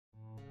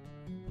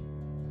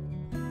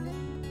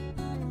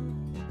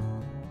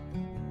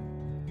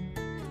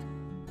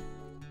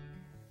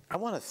I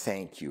want to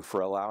thank you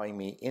for allowing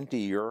me into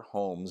your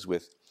homes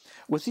with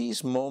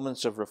these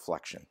moments of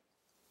reflection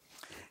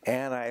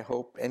and I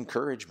hope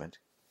encouragement.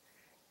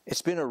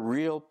 It's been a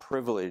real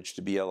privilege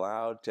to be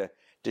allowed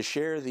to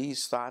share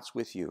these thoughts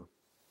with you.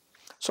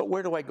 So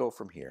where do I go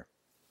from here?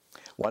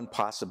 One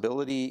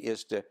possibility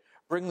is to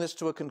bring this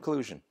to a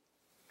conclusion.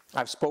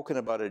 I've spoken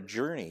about a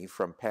journey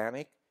from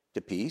panic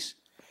to peace,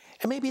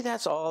 and maybe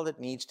that's all that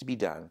needs to be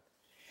done.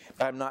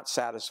 But I'm not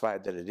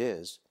satisfied that it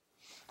is,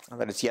 and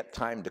that it's yet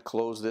time to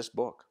close this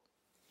book.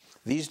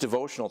 These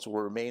devotionals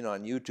will remain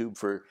on YouTube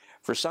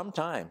for some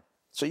time,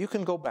 so you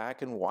can go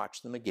back and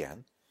watch them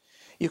again.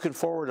 You can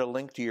forward a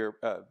link to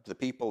the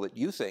people that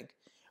you think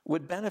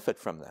would benefit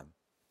from them.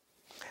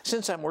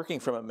 Since I'm working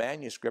from a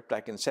manuscript,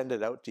 I can send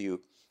it out to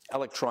you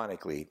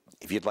electronically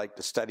if you'd like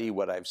to study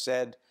what I've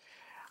said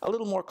a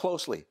little more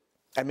closely,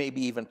 and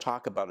maybe even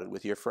talk about it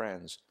with your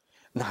friends.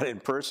 Not in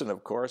person,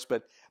 of course,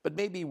 but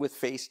maybe with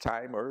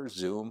FaceTime or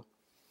Zoom.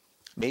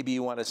 Maybe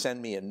you want to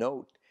send me a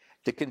note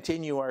to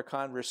continue our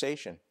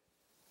conversation.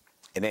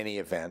 In any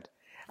event,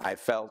 I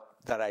felt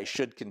that I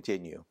should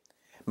continue.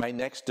 My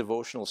next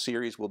devotional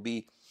series will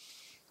be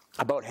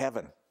about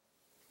heaven.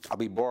 I'll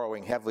be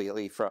borrowing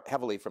heavily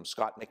from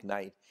Scott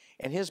McKnight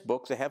and his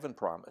book, The Heaven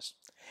Promise.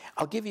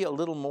 I'll give you a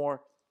little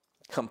more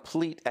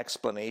complete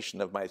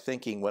explanation of my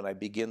thinking when I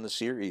begin the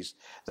series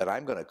that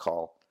I'm going to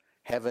call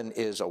Heaven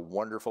is a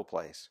Wonderful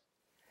Place.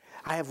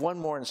 I have one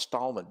more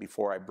installment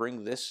before I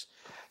bring this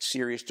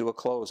series to a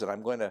close, and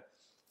I'm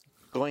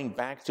going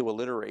back to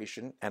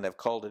alliteration, and I've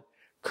called it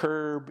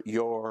Curb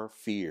Your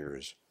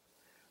Fears.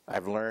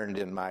 I've learned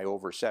in my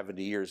over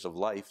 70 years of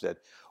life that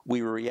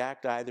we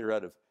react either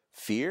out of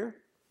fear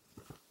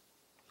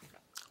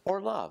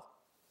or love,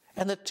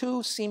 and the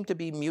two seem to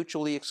be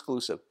mutually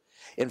exclusive.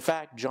 In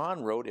fact,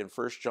 John wrote in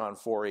 1 John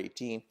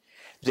 4:18,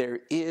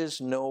 "There is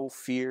no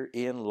fear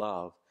in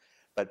love,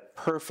 but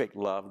perfect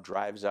love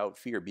drives out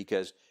fear,"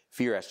 because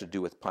fear has to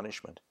do with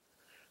punishment.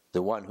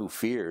 The one who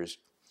fears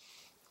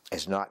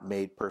is not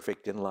made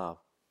perfect in love.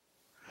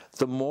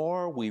 The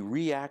more we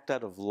react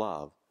out of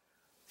love,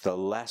 the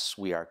less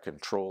we are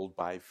controlled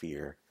by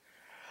fear.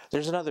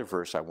 There's another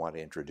verse I want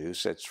to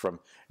introduce. It's from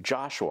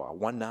Joshua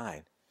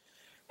 1:9.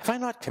 "Have I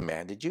not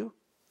commanded you?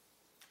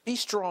 Be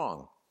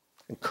strong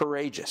and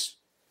courageous.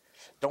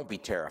 Don't be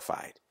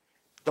terrified.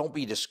 Don't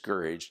be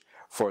discouraged,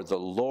 for the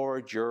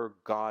Lord your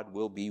God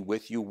will be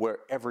with you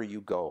wherever you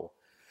go."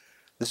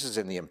 This is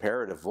in the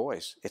imperative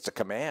voice. It's a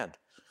command.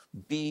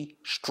 Be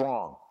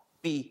strong.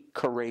 Be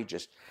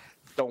courageous.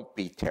 Don't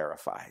be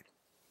terrified.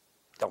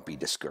 Don't be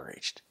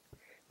discouraged.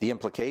 The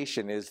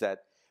implication is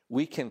that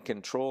we can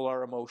control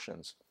our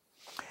emotions.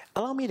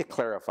 Allow me to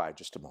clarify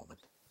just a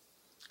moment.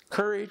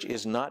 Courage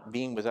is not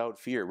being without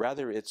fear.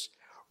 Rather, it's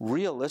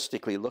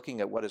realistically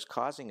looking at what is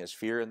causing us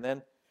fear and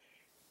then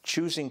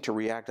choosing to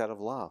react out of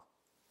love.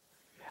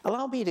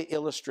 Allow me to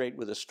illustrate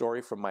with a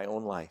story from my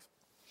own life.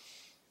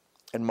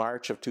 In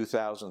March of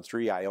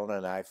 2003, Iona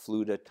and I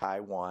flew to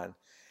Taiwan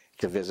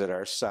to visit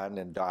our son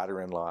and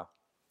daughter-in-law,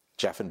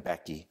 Jeff and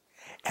Becky,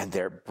 and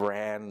their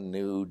brand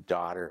new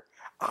daughter,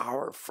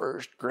 our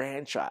first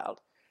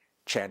grandchild,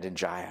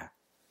 Chandanjaya.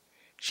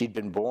 She'd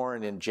been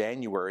born in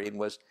January and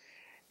was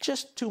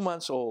just 2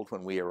 months old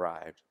when we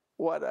arrived.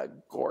 What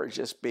a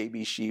gorgeous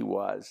baby she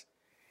was.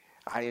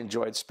 I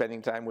enjoyed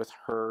spending time with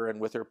her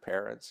and with her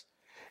parents.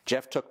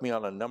 Jeff took me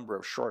on a number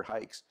of short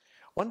hikes.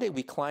 One day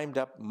we climbed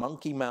up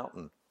Monkey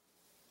Mountain.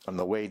 On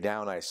the way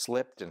down, I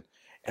slipped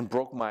and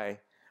broke my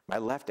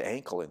left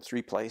ankle in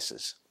 3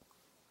 places.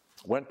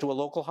 Went to a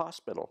local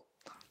hospital.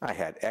 I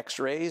had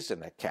x-rays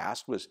and a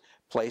cast was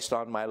placed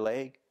on my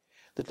leg.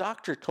 The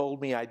doctor told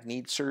me I'd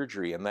need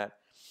surgery and that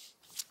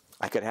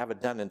I could have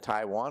it done in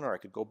Taiwan or I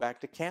could go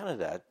back to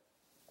Canada.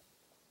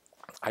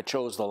 I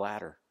chose the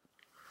latter.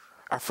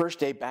 Our first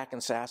day back in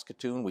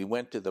Saskatoon, we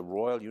went to the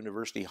Royal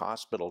University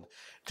Hospital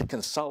to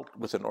consult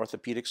with an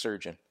orthopedic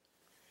surgeon.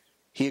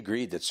 He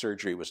agreed that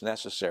surgery was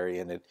necessary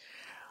and it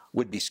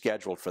would be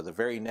scheduled for the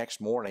very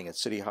next morning at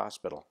City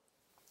Hospital.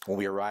 When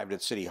we arrived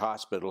at City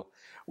Hospital,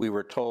 we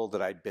were told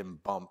that I'd been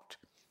bumped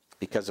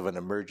because of an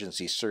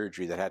emergency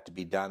surgery that had to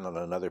be done on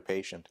another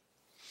patient.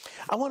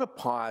 I want to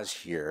pause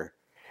here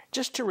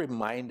just to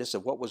remind us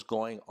of what was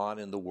going on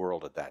in the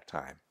world at that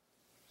time.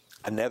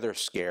 Another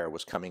scare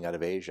was coming out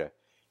of Asia.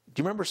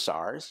 Do you remember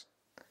SARS?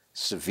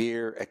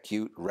 Severe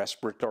Acute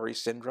Respiratory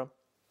Syndrome?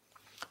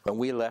 When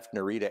we left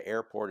Narita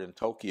Airport in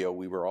Tokyo,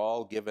 we were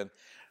all given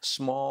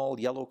small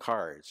yellow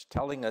cards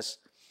telling us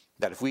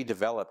that if we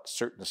developed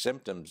certain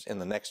symptoms in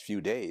the next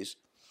few days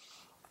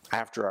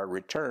after our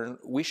return,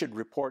 we should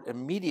report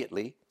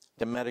immediately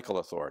to medical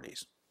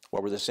authorities.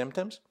 What were the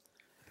symptoms?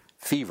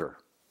 Fever,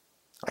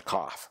 a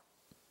cough.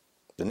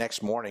 The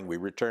next morning, we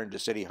returned to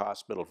City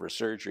Hospital for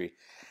surgery,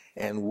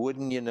 and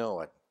wouldn't you know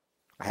it,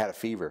 I had a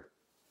fever,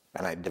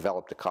 and I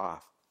developed a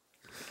cough.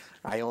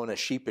 Iona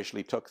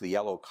sheepishly took the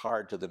yellow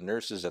card to the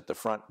nurses at the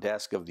front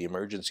desk of the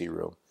emergency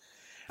room.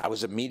 I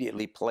was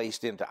immediately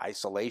placed into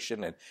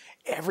isolation, and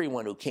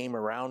everyone who came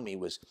around me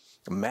was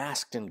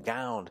masked and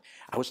gowned.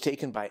 I was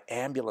taken by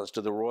ambulance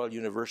to the Royal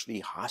University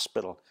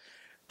Hospital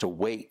to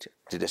wait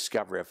to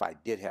discover if I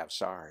did have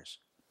SARS.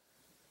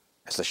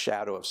 As the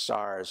shadow of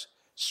SARS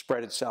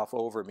spread itself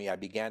over me, I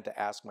began to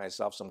ask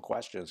myself some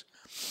questions.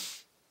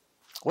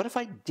 What if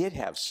I did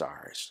have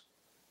SARS?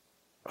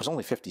 I was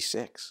only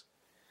 56.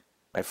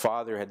 My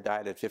father had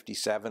died at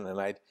 57, and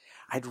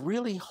I'd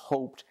really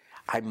hoped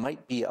I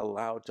might be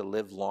allowed to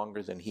live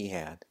longer than he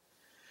had.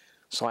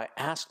 So I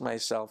asked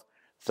myself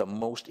the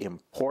most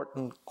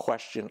important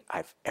question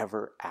I've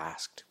ever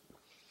asked.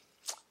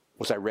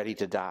 Was I ready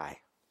to die?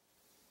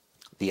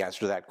 The answer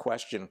to that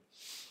question,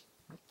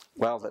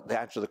 well, the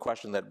answer to the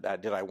question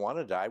that did I want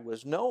to die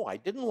was no, I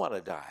didn't want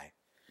to die.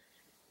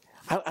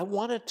 I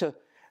wanted to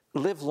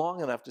live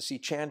long enough to see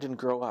Chandon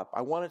grow up.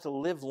 I wanted to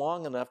live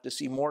long enough to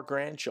see more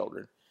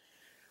grandchildren.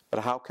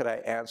 But how could I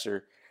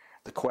answer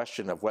the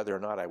question of whether or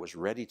not I was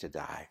ready to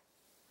die?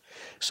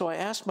 So I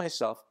asked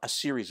myself a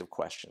series of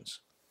questions.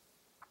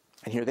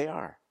 And here they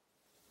are.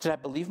 Did I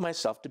believe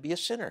myself to be a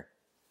sinner?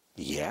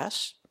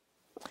 Yes.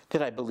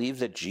 Did I believe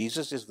that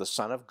Jesus is the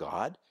Son of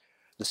God,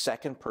 the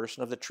second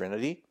person of the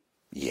Trinity?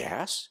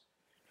 Yes.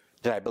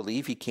 Did I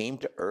believe he came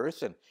to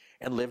earth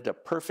and lived a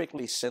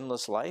perfectly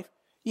sinless life?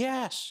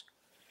 Yes.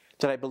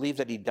 Did I believe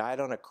that he died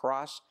on a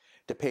cross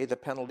to pay the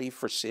penalty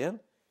for sin?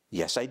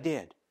 Yes, I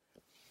did.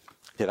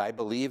 Did I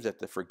believe that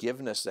the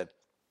forgiveness that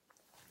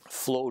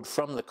flowed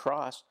from the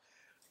cross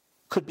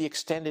could be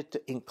extended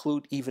to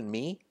include even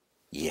me?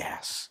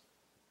 Yes.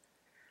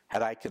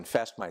 Had I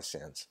confessed my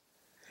sins?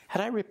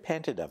 Had I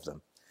repented of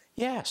them?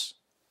 Yes.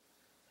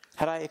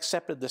 Had I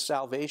accepted the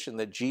salvation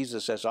that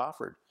Jesus has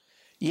offered?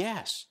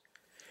 Yes.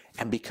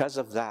 And because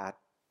of that,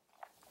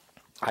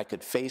 I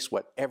could face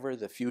whatever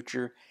the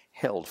future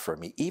held for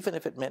me, even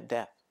if it meant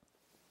death.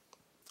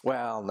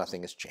 Well,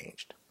 nothing has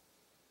changed.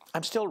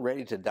 I'm still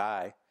ready to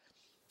die,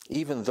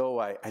 even though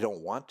I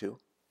don't want to.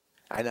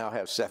 I now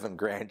have 7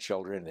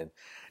 grandchildren, and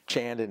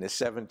Chandon is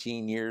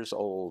 17 years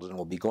old and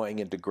will be going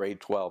into grade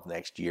 12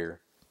 next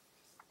year.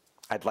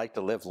 I'd like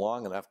to live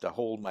long enough to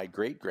hold my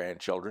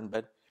great-grandchildren,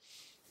 but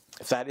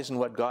if that isn't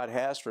what God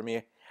has for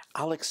me,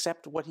 I'll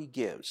accept what he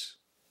gives.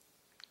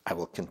 I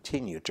will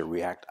continue to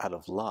react out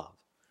of love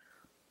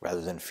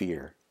rather than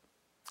fear.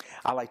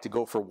 I like to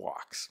go for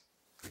walks.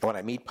 When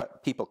I meet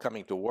people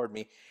coming toward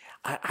me,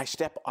 I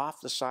step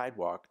off the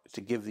sidewalk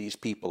to give these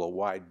people a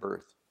wide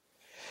berth.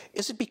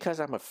 Is it because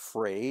I'm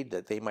afraid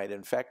that they might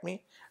infect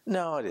me?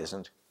 No, it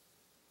isn't.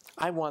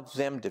 I want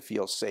them to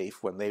feel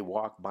safe when they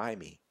walk by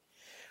me.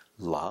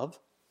 Love?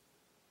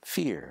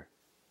 Fear?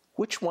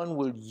 Which one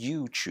will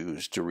you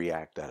choose to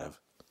react out of?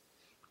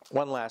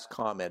 One last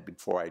comment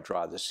before I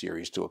draw this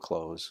series to a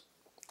close.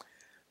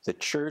 The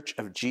Church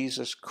of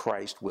Jesus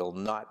Christ will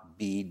not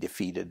be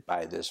defeated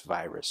by this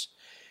virus.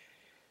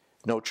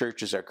 No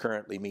churches are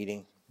currently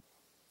meeting.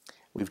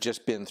 We've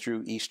just been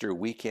through Easter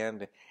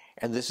weekend,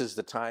 and this is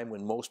the time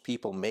when most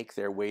people make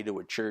their way to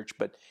a church,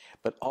 but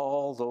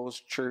all those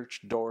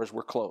church doors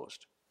were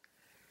closed.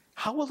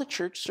 How will the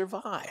church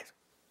survive?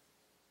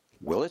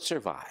 Will it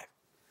survive?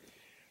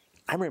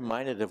 I'm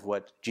reminded of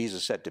what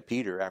Jesus said to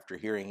Peter after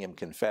hearing him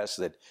confess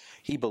that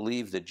he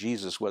believed that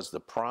Jesus was the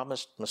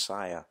promised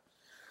Messiah.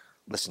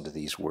 Listen to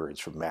these words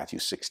from Matthew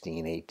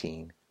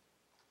 16:18.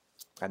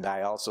 And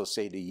I also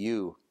say to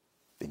you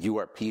that you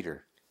are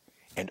Peter,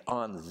 and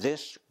on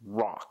this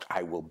rock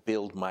I will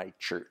build my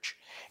church,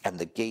 and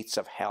the gates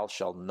of hell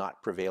shall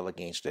not prevail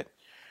against it.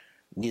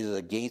 Neither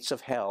the gates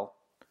of hell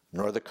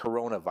nor the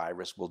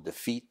coronavirus will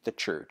defeat the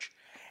church.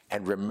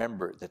 And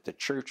remember that the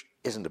church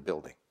isn't a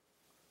building.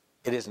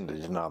 It isn't a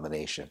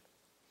denomination.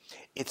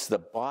 It's the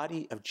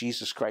body of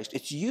Jesus Christ.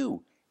 It's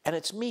you and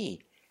it's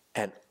me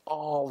and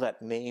all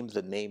that name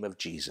the name of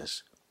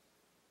Jesus.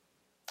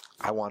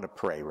 I want to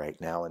pray right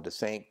now and to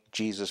thank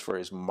Jesus for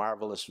his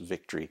marvelous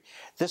victory,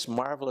 this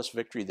marvelous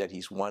victory that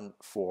he's won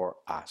for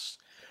us.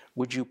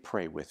 Would you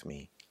pray with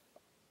me?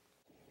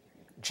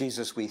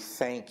 Jesus, we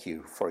thank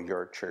you for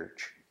your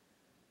church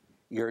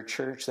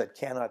that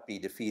cannot be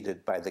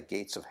defeated by the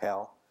gates of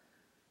hell,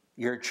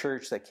 your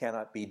church that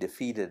cannot be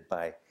defeated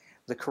by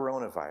the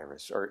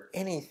coronavirus or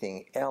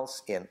anything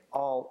else in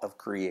all of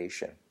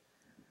creation.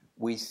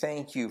 We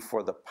thank you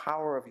for the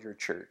power of your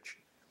church.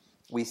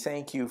 We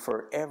thank you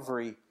for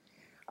every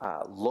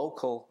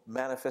local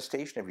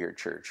manifestation of your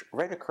church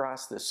right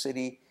across the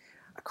city,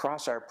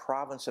 across our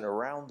province, and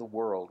around the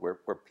world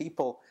where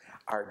people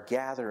are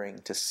gathering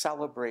to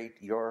celebrate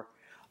your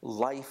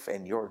life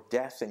and your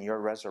death and your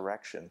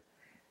resurrection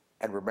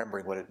and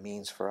remembering what it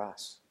means for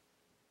us.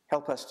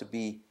 Help us to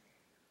be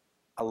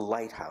a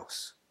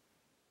lighthouse,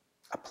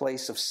 a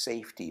place of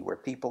safety where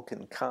people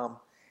can come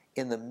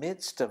in the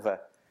midst of a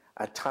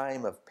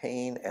time of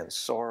pain and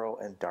sorrow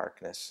and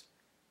darkness.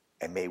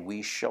 And may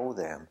we show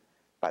them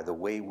by the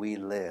way we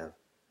live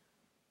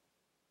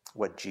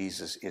what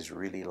Jesus is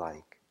really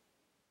like.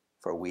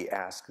 For we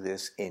ask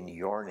this in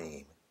your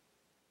name.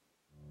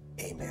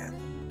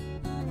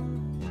 Amen.